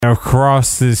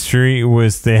across the street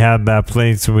they had that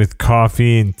place with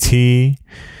coffee and tea.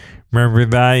 Remember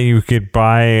that? You could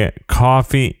buy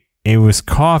coffee. It was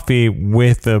coffee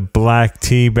with a black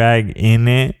tea bag in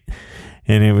it,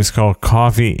 and it was called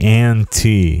Coffee and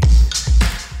Tea.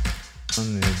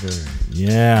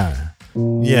 Yeah.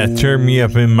 Yeah, turn me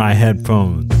up in my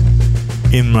headphones.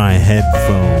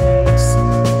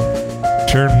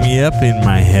 Turn me up in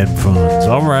my headphones.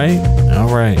 All right.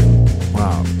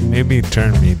 Wow, maybe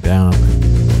turn me down.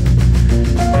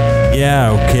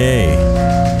 Yeah, okay.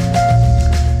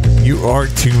 You are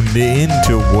tuned in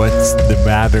to What's the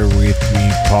Matter With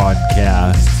Me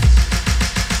podcast.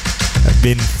 I've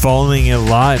been falling a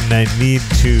lot and I need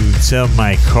to sell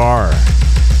my car.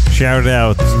 Shout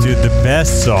out to the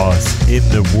best sauce in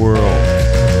the world.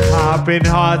 Hoppin'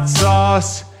 hot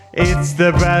sauce. It's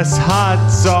the best hot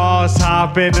sauce.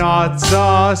 Hoppin' hot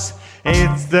sauce.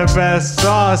 It's the best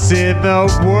sauce in the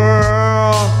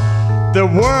world. The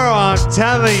world, I'm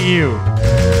telling you.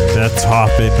 That's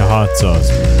Hoppin' hot sauce.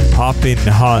 Hoppin'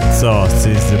 hot sauce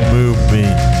is a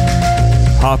movement.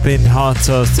 Hoppin' hot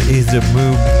sauce is a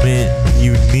movement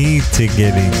you need to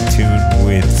get in tune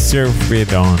with. Surf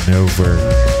it on over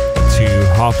to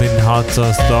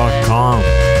hoppinhotsauce.com.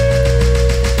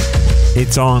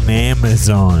 It's on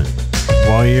Amazon.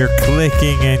 While you're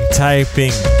clicking and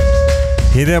typing,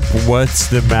 hit up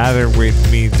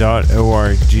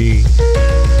what'sthematterwithme.org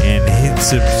and hit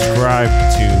subscribe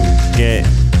to get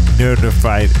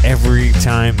notified every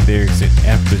time there's an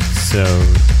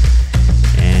episode,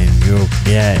 and you'll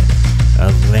get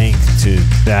a link to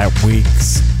that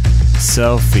week's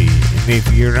selfie. And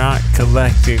if you're not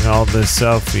collecting all the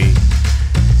selfie,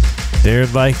 they're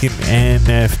like an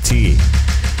NFT.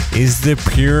 Is the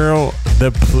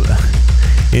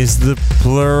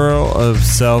plural of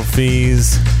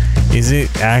selfies, is it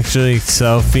actually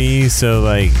selfies? So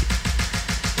like,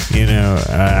 you know,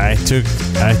 I took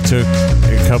a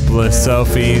couple of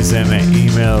selfies and I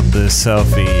emailed the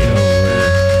selfie over.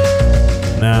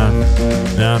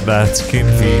 No, that's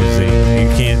confusing. You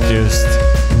can't just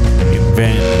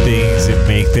invent things and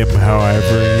make them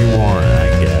however you want, I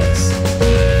guess.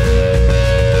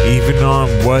 Even on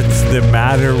What's the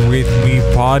Matter With Me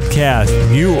podcast,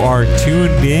 you are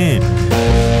tuned in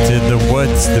to the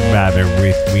What's the Matter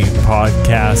With Me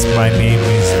podcast. My name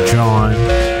is John.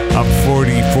 I'm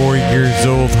 44 years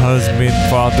old, husband,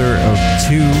 father of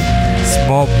 2,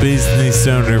 small business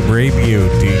owner, radio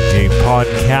DJ,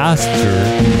 podcaster,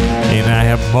 and I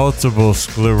have multiple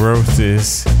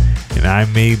sclerosis, and I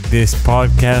made this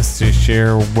podcast to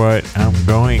share what I'm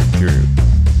going through.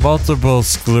 Multiple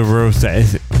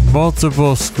sclerosis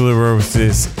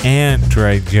and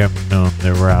trigeminal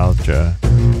neuralgia.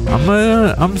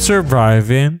 I'm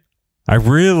surviving. I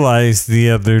realized the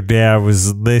other day I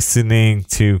was listening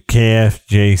to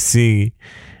KFJC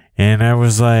and I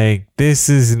was like, they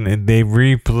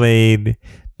replayed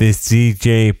this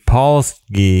DJ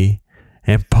Polsky,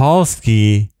 and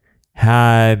Polsky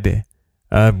had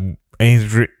an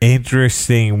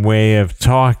interesting way of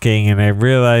talking, and I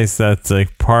realized that's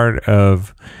like part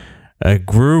of a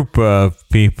group of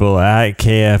people at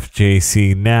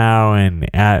KFJC now and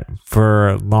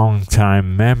for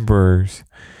long-time members.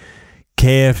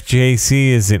 KFJC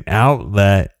is an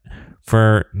outlet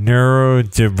for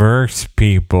neurodiverse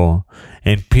people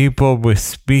and people with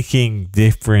speaking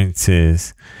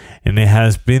differences, and it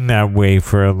has been that way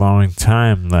for a long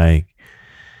time. Like,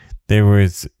 there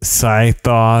was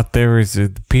Sci-Thought, there was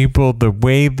people, the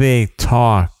way they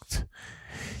talked,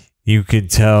 you could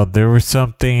tell there was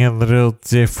something a little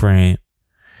different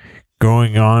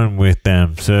going on with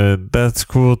them. So that's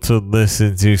cool to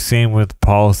listen to. Same with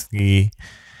Polsky.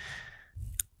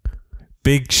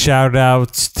 Big shout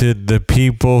outs to the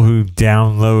people who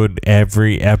download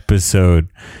every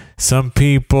episode. Some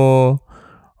people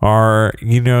are,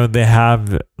 they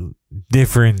have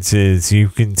differences. You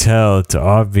can tell, it's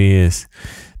obvious.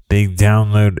 They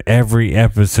download every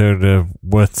episode of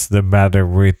What's the Matter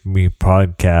With Me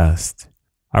podcast.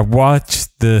 I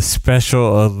watched the Special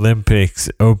Olympics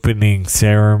opening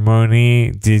ceremony.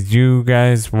 Did you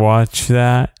guys watch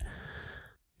that?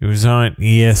 It was on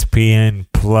ESPN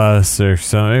Plus or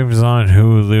something. It was on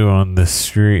Hulu on the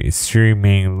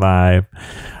streaming live.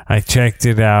 I checked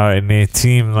it out and it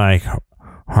seemed like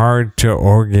hard to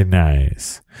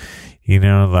organize.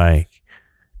 Like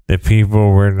the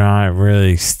people were not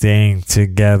really staying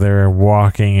together and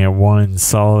walking at one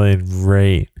solid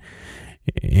rate.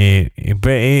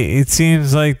 It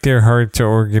seems like they're hard to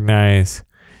organize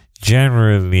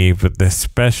generally, but the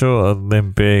Special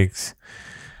Olympics,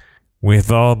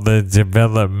 with all the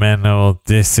developmental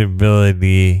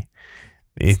disability,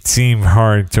 it seemed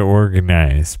hard to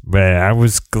organize, but I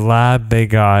was glad they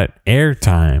got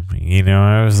airtime.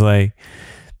 I was like,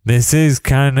 this is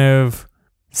kind of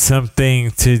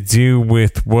something to do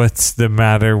with What's the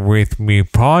Matter with Me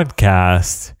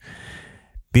podcast.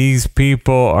 These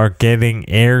people are getting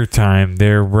airtime.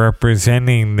 They're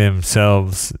representing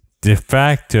themselves de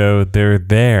facto. They're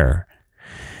there.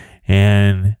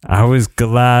 And I was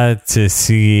glad to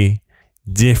see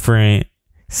different,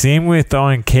 same with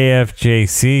on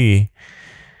KFJC,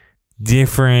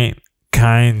 different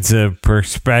kinds of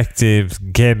perspectives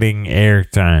getting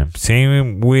airtime.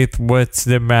 Same with What's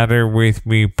the Matter with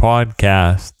Me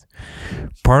podcast.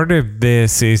 Part of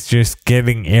this is just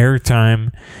getting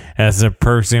airtime as a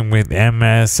person with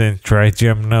MS and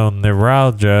trigeminal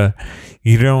neuralgia.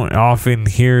 You don't often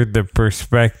hear the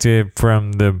perspective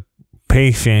from the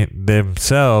patient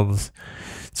themselves.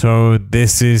 So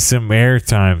this is some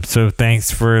airtime. So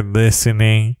thanks for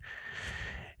listening.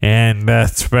 And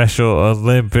that Special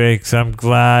Olympics, I'm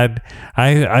glad.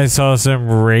 I saw some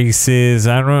races.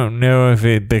 I don't know if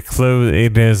it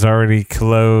has already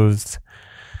closed.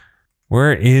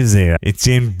 Where is it? It's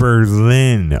in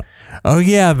Berlin. Oh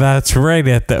yeah, that's right.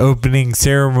 At the opening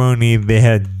ceremony, they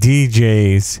had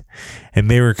DJs and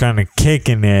they were kind of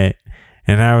kicking it.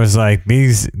 And I was like,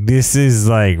 this is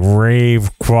like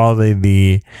rave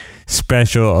quality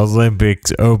Special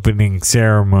Olympics opening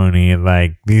ceremony.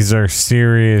 Like, these are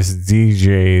serious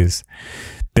DJs.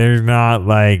 They're not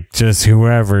like just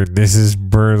whoever. This is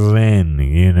Berlin,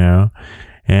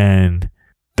 And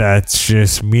that's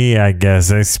just me, I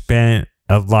guess. I spent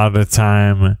a lot of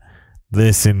time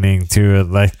listening to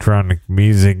electronic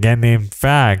music. And in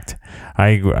fact,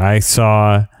 I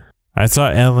saw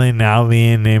Ellen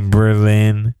Allien in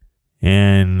Berlin,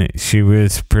 and she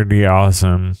was pretty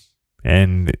awesome,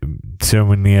 and so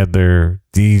many other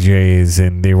DJs,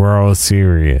 and they were all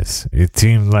serious. It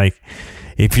seemed like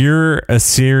if you're a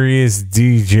serious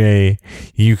DJ,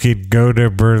 you could go to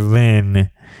Berlin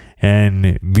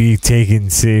and be taken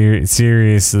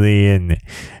seriously and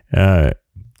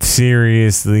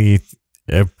seriously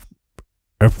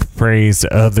appraise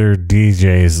other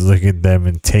DJs, look at them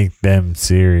and take them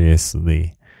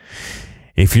seriously.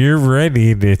 If you're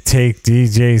ready to take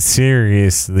DJs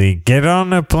seriously, get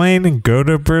on a plane and go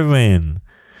to Berlin.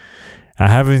 I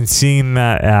haven't seen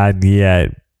that ad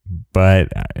yet, but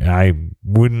I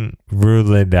wouldn't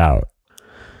rule it out.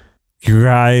 You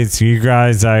guys,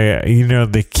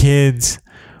 the kids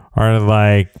are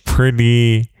like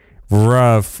pretty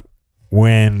rough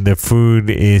when the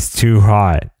food is too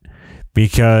hot,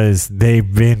 because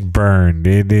they've been burned.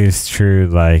 It is true.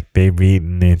 Like, they've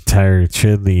eaten entire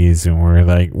chilies and we're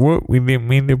like, what? We didn't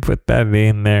mean to put that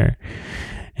in there.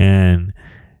 And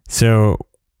so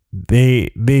they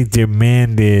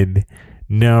demanded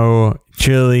no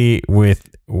chili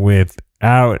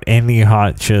without any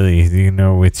hot chilies,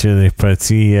 with chili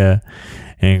pasilla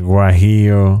and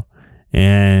guajillo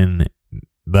and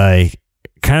like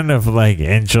kind of like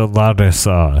enchilada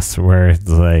sauce, where it's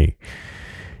like,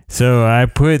 so I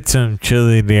put some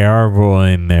chili de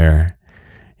árbol in there,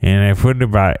 and I put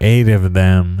about 8 of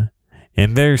them,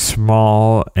 and they're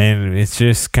small, and it's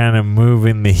just kind of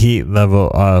moving the heat level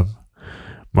up.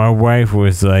 My wife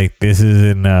was like, this is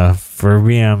enough. For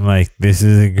me, I'm like, this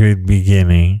is a good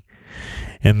beginning.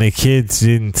 And the kids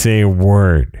didn't say a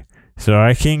word. So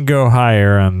I can go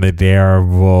higher on the de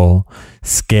árbol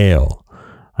scale.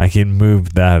 I can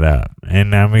move that up.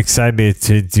 And I'm excited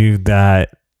to do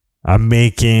that. I'm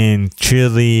making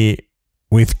chili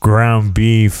with ground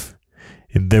beef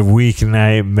in the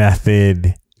weeknight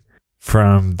method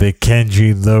from the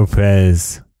Kenji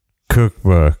Lopez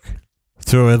cookbook.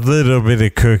 So a little bit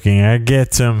of cooking. I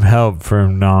get some help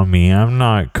from Nami. I'm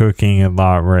not cooking a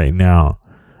lot right now.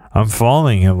 I'm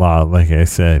falling a lot, like I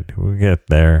said. We'll get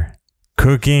there.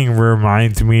 Cooking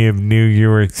reminds me of New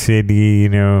York City,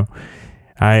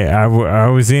 I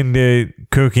was into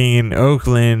cooking in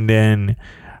Oakland, and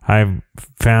I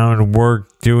found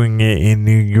work doing it in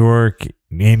New York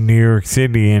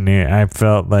City, and I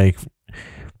felt like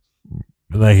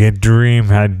a dream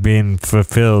had been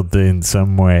fulfilled in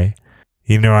some way.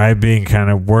 I've been kind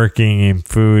of working in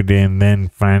food, and then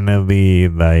finally,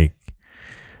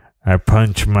 I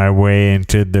punched my way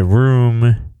into the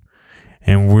room,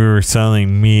 and we were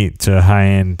selling meat to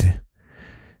high-end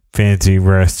fancy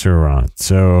restaurants.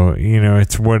 So,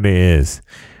 it's what it is.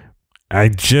 I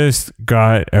just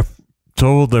got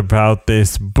told about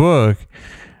this book.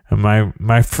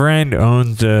 My friend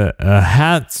owns a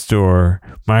hat store.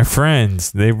 My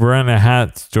friends, they run a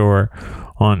hat store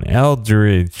on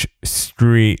Eldridge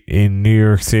Street in New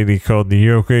York City called the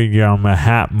Yokoyama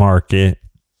Hat Market.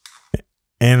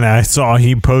 And I saw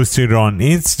he posted on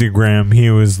Instagram, he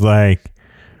was like,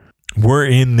 we're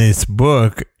in this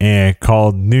book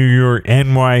called New York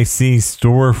NYC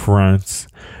Storefronts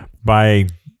by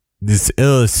this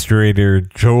illustrator,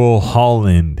 Joel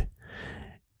Holland.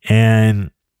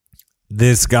 And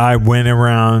this guy went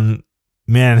around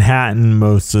Manhattan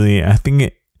mostly. I'm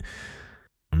going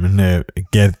to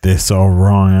get this all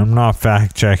wrong. I'm not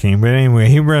fact checking. But anyway,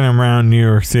 he went around New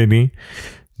York City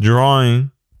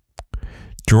drawing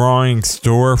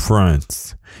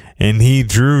storefronts. And he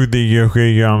drew the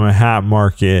Yokoyama Hat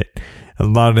Market. A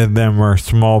lot of them are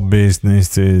small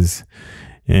businesses.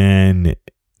 And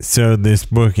so this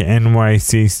book,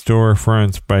 NYC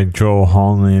Storefronts by Joel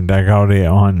Holland, I got it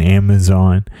on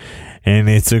Amazon. And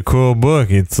it's a cool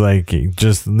book. It's like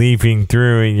just leafing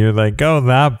through it. You're like, oh,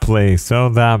 that place. Oh,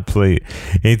 that place.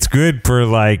 It's good for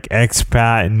like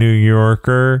expat New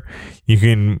Yorker. You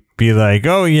can be like,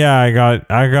 oh yeah, I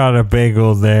got a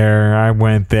bagel there. I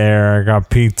went there. I got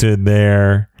pizza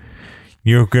there.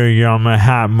 Yokoyama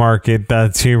Hat Market.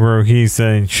 That's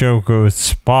Hirohisa and Shoko's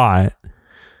spot.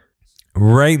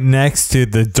 Right next to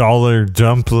the Dollar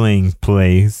Dumpling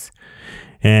place.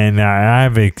 And I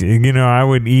would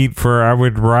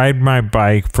ride my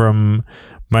bike from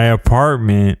my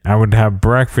apartment. I would have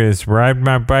breakfast, ride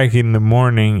my bike in the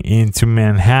morning into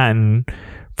Manhattan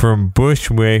from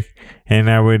Bushwick, and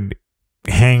I would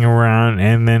hang around,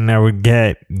 and then I would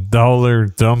get Dollar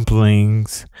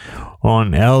Dumplings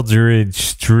on Eldridge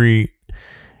Street.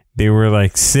 They were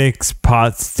like 6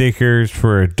 pot stickers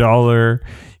for $1.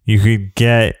 You could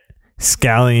get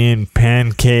scallion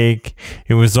pancake.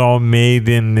 It was all made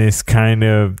in the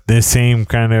same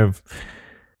kind of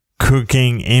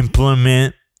cooking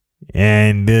implement,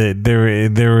 and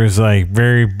there was like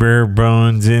very bare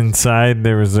bones inside.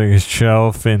 There was like a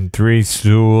shelf and 3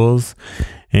 stools,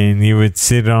 and you would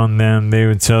sit on them. They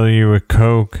would sell you a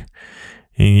Coke,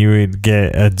 and you would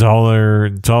get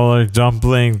 $1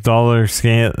 dumpling,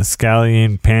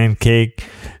 scallion pancake,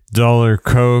 $1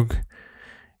 Coke.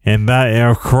 And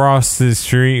that across the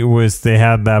street they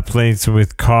had that place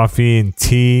with coffee and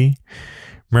tea.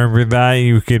 Remember that?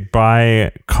 You could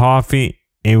buy coffee.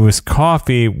 It was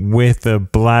coffee with a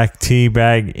black tea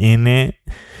bag in it.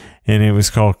 And it was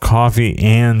called Coffee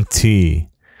and Tea.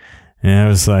 And I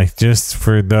was like, just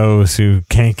for those who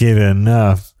can't get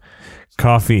enough,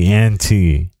 coffee and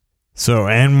tea. So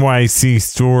NYC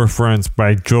Storefronts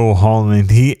by Joel Holland.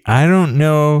 I don't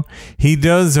know. He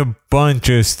does a bunch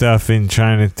of stuff in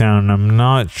Chinatown. I'm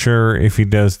not sure if he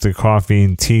does the coffee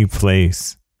and tea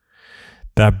place.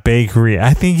 That bakery.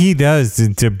 I think he does.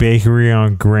 It's a bakery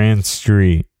on Grand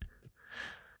Street.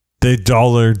 The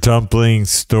Dollar Dumpling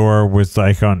store was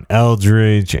like on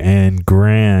Eldridge and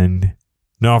Grand.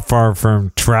 Not far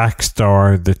from Track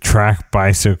Star, the track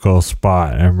bicycle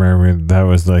spot. I remember that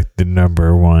was like the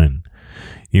number one.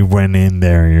 You went in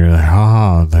there, you're like,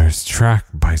 oh, there's track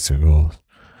bicycles.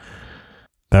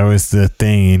 That was the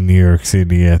thing in New York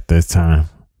City at the time.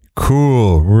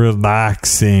 Cool,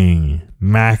 relaxing,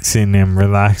 maxing and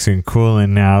relaxing,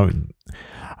 cooling out.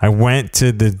 I went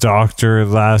to the doctor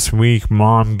last week.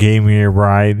 Mom gave me a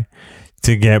ride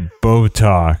to get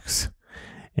Botox.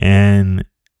 And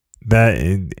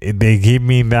that they give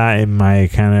me that in my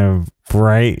kind of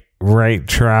right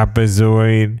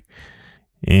trapezoid,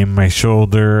 in my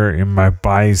shoulder, in my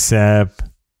bicep.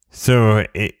 So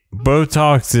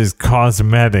Botox is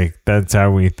cosmetic. That's how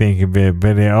we think of it.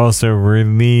 But it also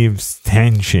relieves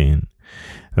tension.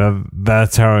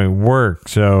 That's how it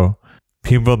works. So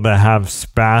people that have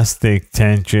spastic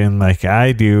tension like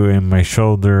I do in my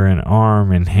shoulder and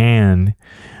arm and hand,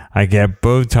 I get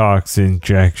Botox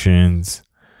injections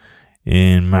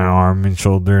in my arm and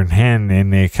shoulder and hand,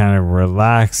 and it kind of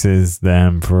relaxes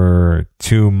them for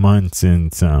 2 months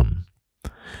and some.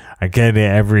 I get it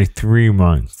every 3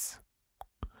 months.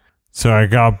 So I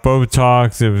got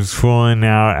Botox. It was cooling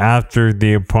out. After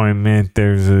the appointment,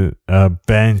 there's a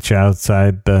bench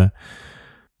outside the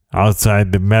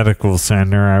medical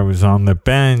center. I was on the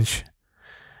bench,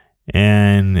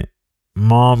 and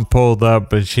Mom pulled up,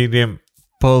 but she didn't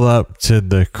pull up to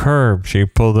the curb. She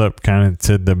pulled up kind of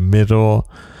to the middle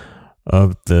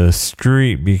of the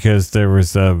street because there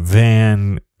was a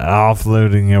van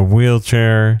offloading a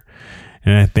wheelchair,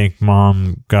 and I think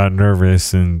Mom got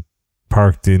nervous and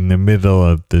parked in the middle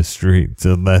of the street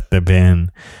to let the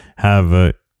van have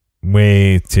a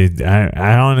way to.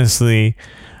 I honestly,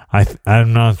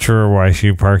 I'm not sure why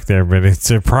she parked there, but it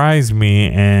surprised me,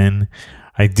 and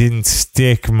I didn't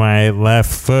stick my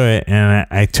left foot, and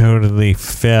I totally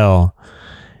fell.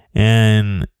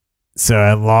 And so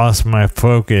I lost my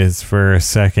focus for a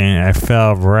second. I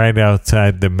fell right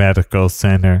outside the medical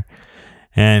center,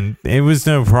 And it was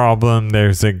no problem.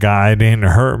 There's a guy, I didn't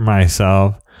hurt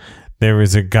myself. There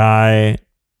was a guy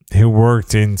who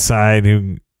worked inside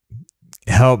who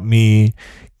helped me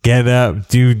get up,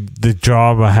 do the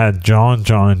job I had John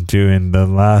do in the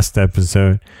last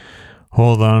episode.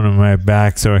 Hold on to my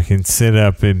back so I can sit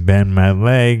up and bend my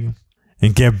leg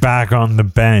and get back on the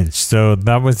bench. So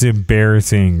that was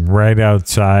embarrassing right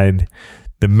outside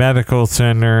the medical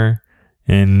center.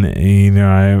 And,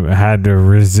 I had to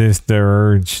resist the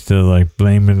urge to like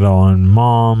blame it on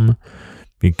mom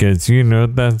because,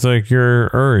 that's like your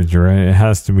urge, right? It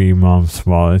has to be mom's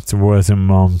fault. It wasn't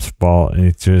mom's fault.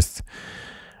 I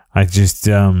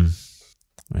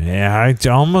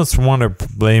almost want to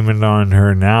blame it on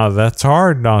her now. That's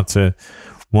hard not to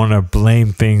want to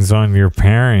blame things on your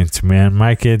parents, man.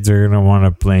 My kids are going to want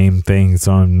to blame things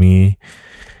on me.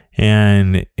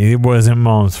 And it wasn't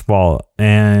mom's fault.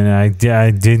 And I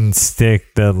didn't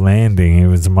stick the landing. It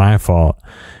was my fault.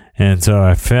 And so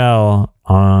I fell,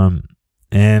 and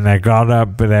I got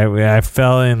up, but I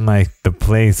fell in like the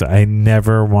place I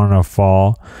never want to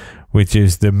fall, which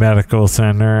is the medical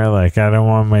center. Like, I don't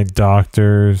want my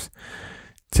doctors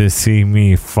to see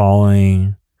me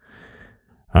falling.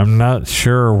 I'm not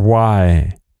sure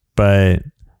why, but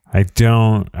I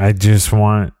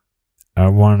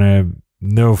want to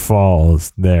no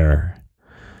falls there.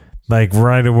 Like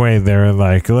right away, they're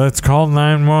like, let's call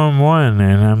 911.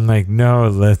 And I'm like, no,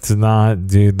 let's not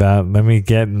do that. Let me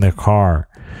get in the car.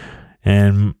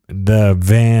 And the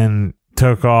van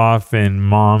took off and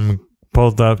mom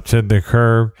pulled up to the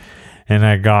curb and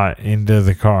I got into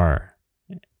the car.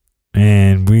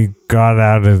 And we got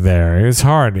out of there. It was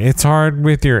hard. It's hard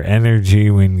with your energy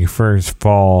when you first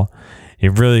fall.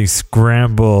 It really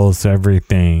scrambles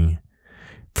everything.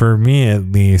 For me,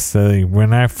 at least, like,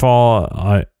 when I fall,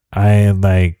 I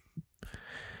like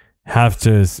have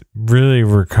to really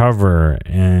recover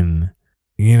and,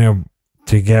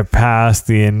 to get past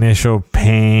the initial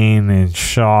pain and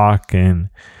shock and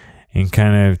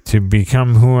kind of to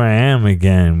become who I am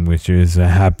again, which is a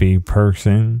happy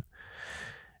person.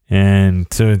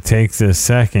 And so it takes a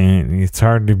second. It's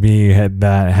hard to be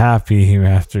that happy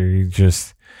after you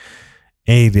just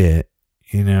ate it.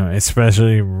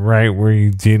 Especially right where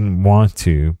you didn't want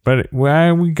to. But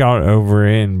we got over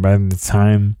it, and by the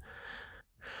time,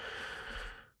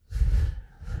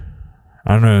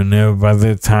 I don't know, by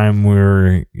the time we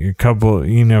were a couple,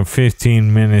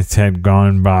 15 minutes had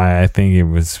gone by, I think it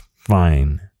was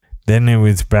fine. Then it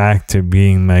was back to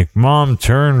being like, Mom,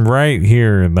 turn right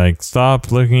here. Like,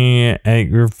 stop looking at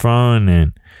your phone,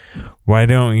 and why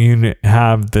don't you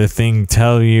have the thing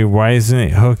tell you? Why isn't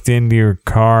it hooked into your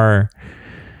car?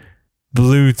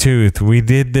 Bluetooth. We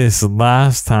did this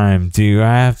last time. Do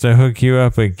I have to hook you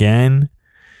up again?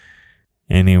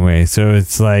 Anyway, so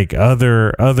it's like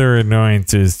other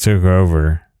annoyances took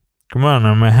over. Come on,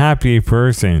 I'm a happy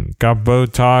person. Got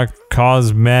Botox,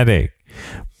 cosmetic,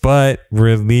 but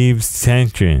relieves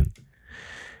tension.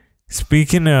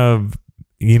 Speaking of,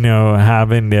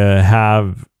 having to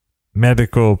have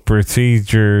medical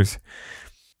procedures,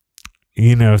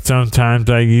 sometimes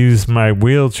I use my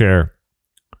wheelchair.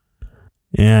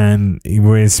 And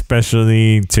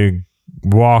especially to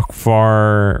walk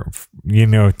far,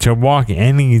 to walk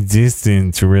any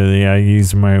distance, really, I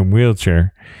use my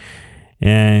wheelchair.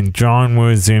 And John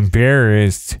was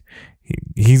embarrassed.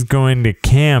 He's going to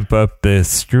camp up the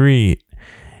street.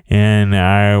 And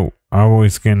I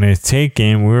was going to take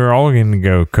him. We were all going to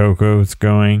go. Coco's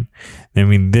going.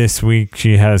 This week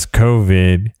she has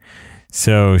COVID.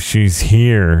 So she's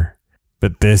here.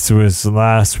 But this was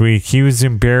last week. He was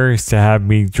embarrassed to have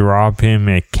me drop him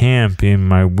at camp in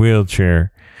my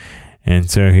wheelchair. And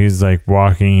so he was like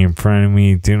walking in front of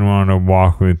me. Didn't want to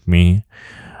walk with me.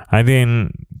 I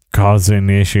didn't cause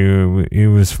an issue. It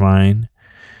was fine.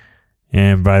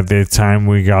 And by the time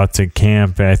we got to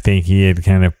camp, I think he had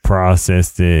kind of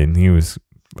processed it and he was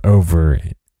over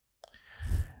it.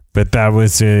 But that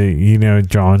was,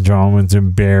 John was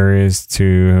embarrassed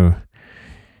to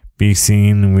be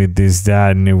seen with his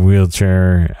dad in a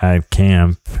wheelchair at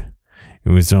camp. It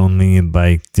was only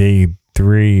like day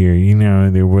 3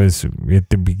 or, there was at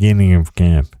the beginning of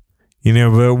camp.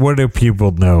 But what do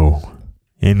people know?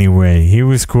 Anyway, he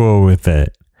was cool with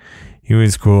it.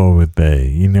 If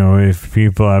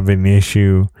people have an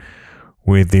issue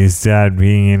with his dad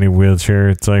being in a wheelchair,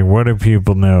 it's like, what do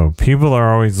people know? People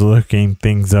are always looking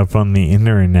things up on the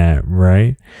internet,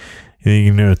 right?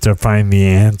 To find the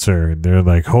answer. They're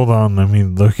like, hold on, let me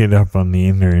look it up on the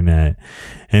internet.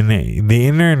 And the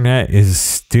internet is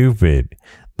stupid.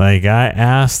 Like, I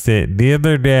asked it the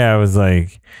other day, I was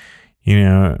like,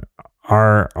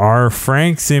 are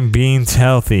Franks and beans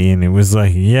healthy? And it was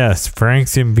like, yes,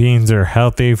 Franks and beans are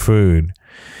healthy food.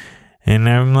 And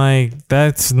I'm like,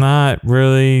 that's not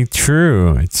really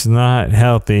true. It's not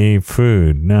healthy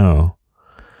food. No,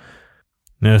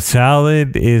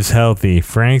 salad is healthy.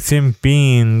 Franks and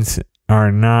beans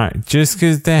are not, just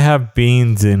because they have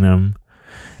beans in them.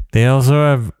 They also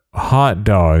have hot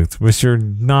dogs, which are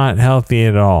not healthy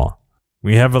at all.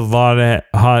 We have a lot of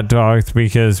hot dogs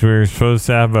because we were supposed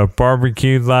to have a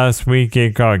barbecue last week.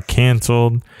 It got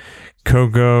canceled.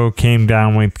 Coco came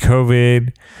down with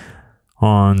COVID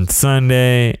on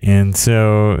Sunday, and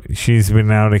so she's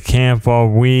been out of camp all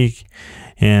week.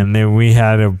 And then we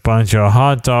had a bunch of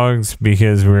hot dogs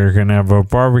because we were going to have a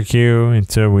barbecue. And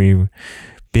so we've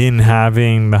been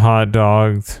having the hot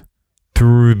dogs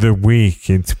through the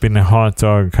week. It's been a hot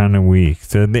dog kind of week.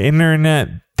 So the internet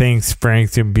thinks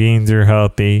Franks and beans are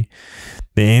healthy.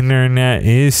 The internet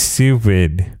is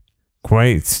stupid.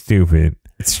 Quite stupid.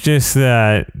 It's just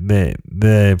that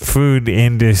the food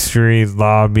industry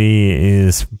lobby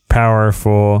is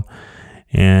powerful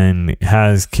and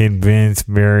has convinced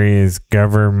various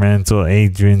governmental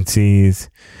agencies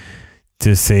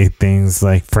to say things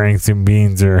like Franks and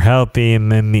beans are healthy, and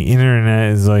then the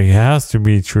internet is like, it has to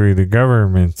be true. The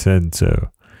government said so.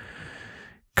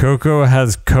 Coco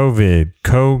has COVID.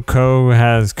 Coco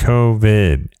has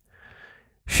COVID.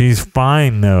 She's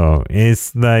fine though.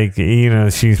 It's like,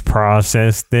 she's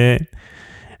processed it.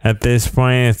 At this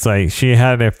point, it's like she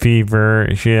had a fever.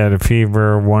 She had a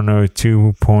fever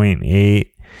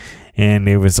 102.8, and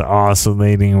it was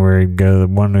oscillating where it'd go to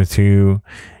 102,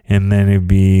 and then it'd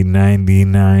be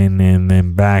 99, and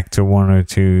then back to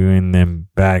 102, and then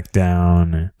back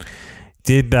down.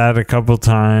 Did that a couple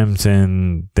times,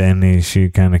 and then she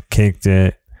kind of kicked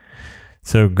it.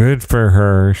 So good for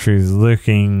her. She's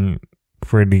looking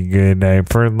pretty good.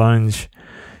 For lunch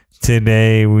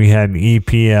today, we had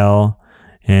EPL.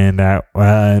 And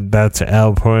that's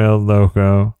El Pollo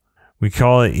Loco. We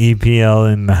call it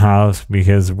EPL in the house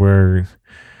because we're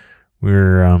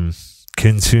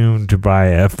consumed by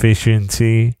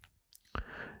efficiency.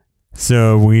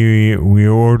 So we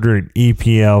ordered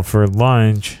EPL for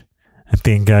lunch. I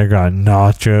think I got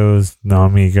nachos.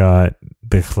 Nami got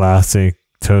the classic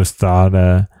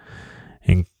tostada,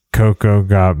 and Coco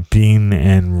got bean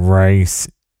and rice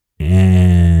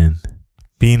and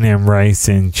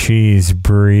cheese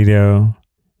burrito.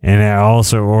 And I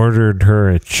also ordered her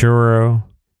a churro,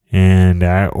 and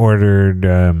I ordered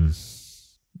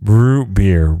root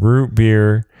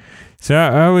beer. So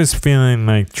I was feeling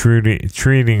like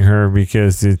treating her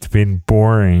because it's been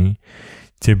boring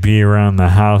to be around the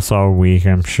house all week.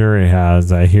 I'm sure it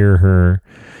has. I hear her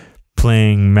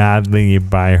playing madly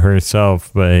by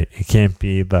herself, but it can't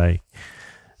be like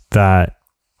that.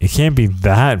 It can't be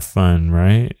that fun,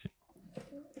 right?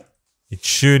 It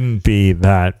shouldn't be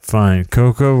that fun.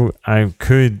 Coco, I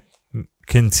could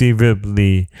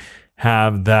conceivably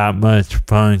have that much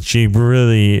fun. She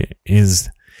really is,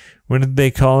 what did they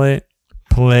call it?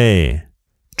 Play.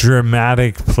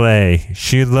 Dramatic play.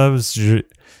 She loves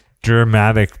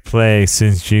dramatic play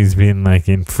since she's been like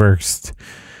in first,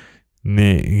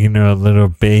 a little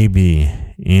baby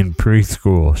in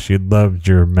preschool. She loved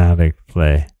dramatic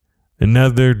play.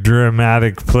 Another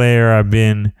dramatic player I've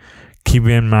been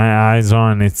keeping my eyes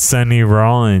on, it's Sonny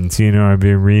Rollins. I've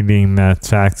been reading that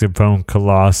Saxophone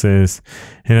Colossus,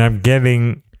 and I'm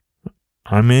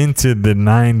into the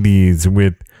 90s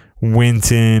with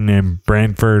Wynton and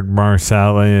Branford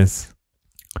Marsalis,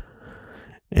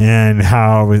 and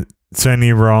how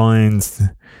Sonny Rollins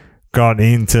got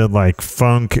into like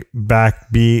funk,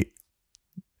 backbeat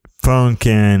funk,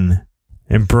 and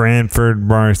Branford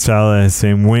Marsalis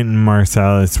and Wynton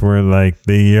Marsalis were like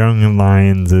the young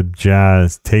lions of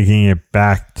jazz, taking it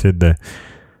back to the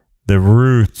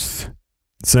roots.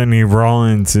 Sonny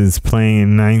Rollins is playing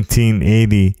in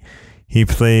 1980. He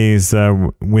plays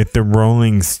with the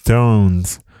Rolling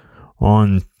Stones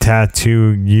on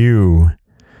Tattoo You,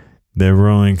 the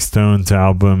Rolling Stones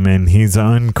album, and he's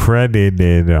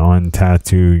uncredited on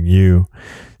Tattoo You.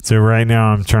 So right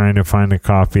now I'm trying to find a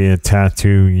copy of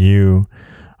Tattoo You.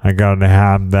 I gotta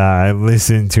have that. I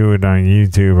listened to it on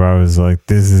YouTube. I was like,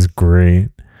 this is great.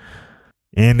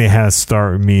 And it has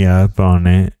Start Me Up on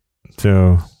it.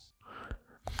 So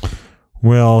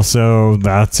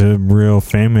that's a real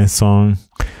famous song.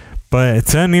 But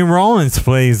Sonny Rollins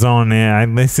plays on it. I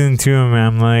listened to him and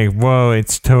I'm like, whoa,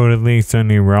 it's totally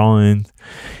Sonny Rollins.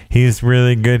 He's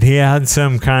really good. He had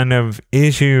some kind of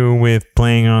issue with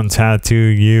playing on Tattoo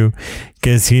You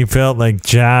because he felt like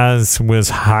jazz was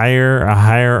a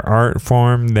higher art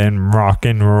form than rock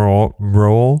and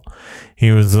roll.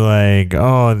 He was like,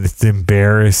 oh, it's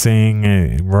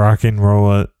embarrassing. Rock and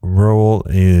roll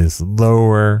is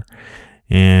lower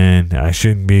and I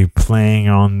shouldn't be playing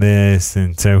on this.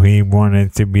 And so he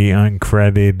wanted to be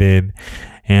uncredited.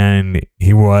 And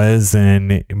he was,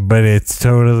 but it's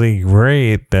totally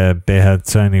great that they had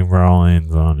Sonny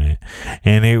Rollins on it.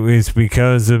 And it was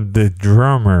because of the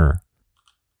drummer.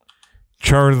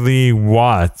 Charlie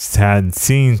Watts had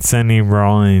seen Sonny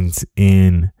Rollins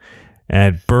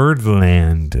at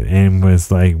Birdland and was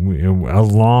like a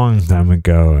long time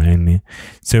ago. And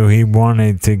so he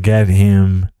wanted to get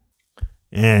him,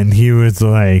 and he was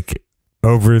like,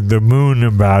 over the moon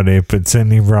about it, but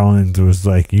Sonny Rollins was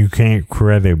like, you can't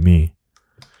credit me.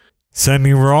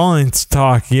 Sonny Rollins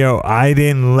talk,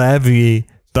 Iden Levy,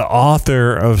 the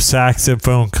author of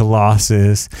Saxophone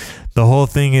Colossus, the whole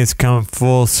thing has come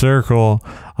full circle.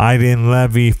 Iden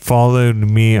Levy followed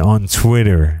me on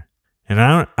Twitter. And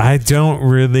I don't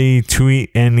really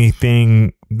tweet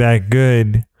anything that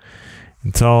good.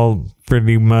 It's all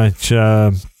pretty much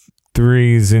 3s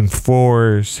and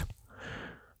 4s.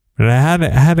 But I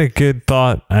had a good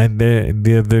thought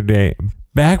the other day.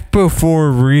 Back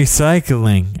before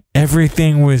recycling,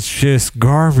 everything was just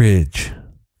garbage.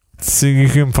 So you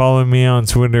can follow me on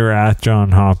Twitter at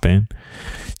John Hoppin.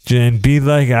 And be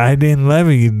like Iden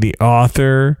Levy, the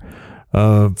author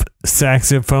of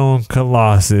Saxophone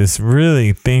Colossus.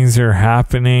 Really, things are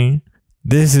happening.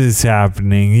 This is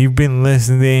happening. You've been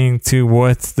listening to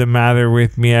What's the Matter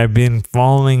with Me. I've been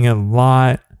falling a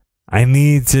lot. I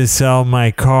need to sell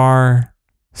my car,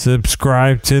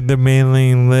 subscribe to the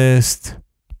mailing list.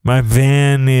 My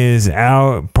van is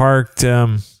parked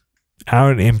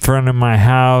out in front of my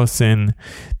house, and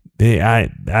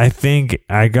I think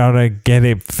I gotta get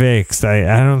it fixed.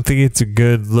 I don't think it's a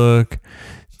good look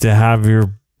to have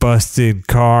your busted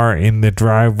car in the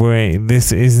driveway.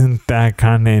 This isn't that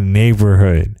kind of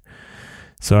neighborhood.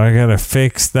 So I gotta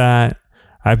fix that.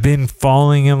 I've been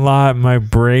falling a lot. My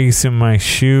brakes and my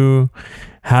shoe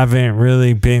haven't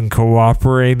really been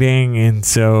cooperating. And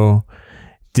so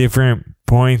different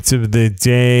points of the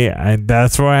day,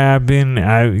 that's why I've been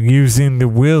using the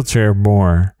wheelchair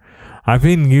more. I've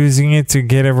been using it to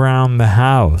get around the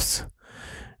house.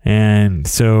 And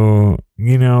so,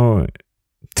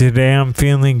 today I'm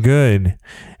feeling good.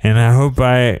 And I hope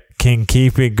I can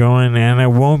keep it going and I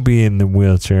won't be in the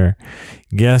wheelchair.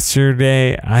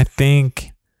 Yesterday, I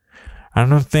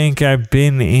don't think I've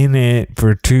been in it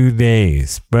for 2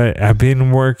 days, but I've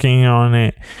been working on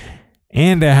it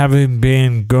and I haven't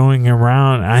been going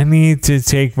around. I need to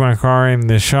take my car in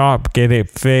the shop, get it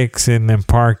fixed, and then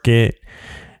park it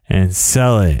and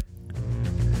sell it.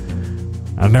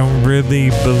 I don't really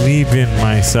believe in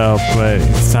myself, but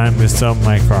it's time to sell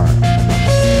my car.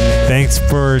 Thanks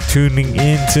for tuning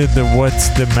into the What's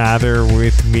the Matter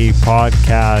with Me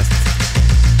podcast.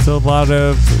 It's a lot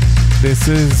of, this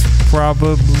is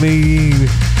probably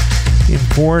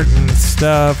important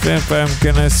stuff. If I'm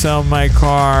gonna sell my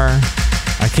car,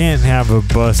 I can't have a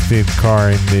busted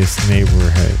car in this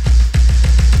neighborhood.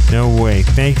 No way.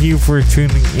 Thank you for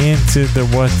tuning in to the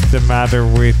What's the Matter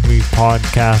with Me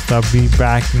podcast. I'll be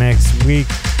back next week.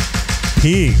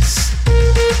 Peace.